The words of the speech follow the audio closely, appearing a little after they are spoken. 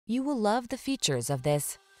You will love the features of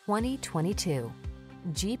this 2022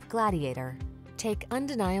 Jeep Gladiator. Take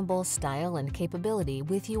undeniable style and capability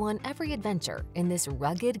with you on every adventure in this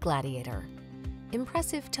rugged Gladiator.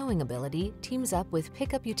 Impressive towing ability teams up with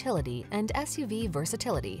pickup utility and SUV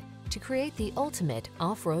versatility to create the ultimate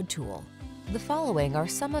off-road tool. The following are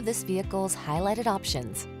some of this vehicle's highlighted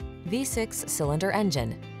options: V6 cylinder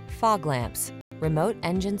engine, fog lamps, remote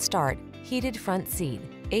engine start, heated front seat,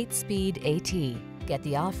 8-speed AT. Get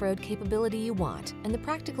the off-road capability you want and the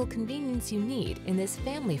practical convenience you need in this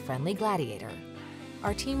family-friendly Gladiator.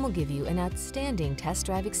 Our team will give you an outstanding test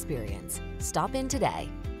drive experience. Stop in today.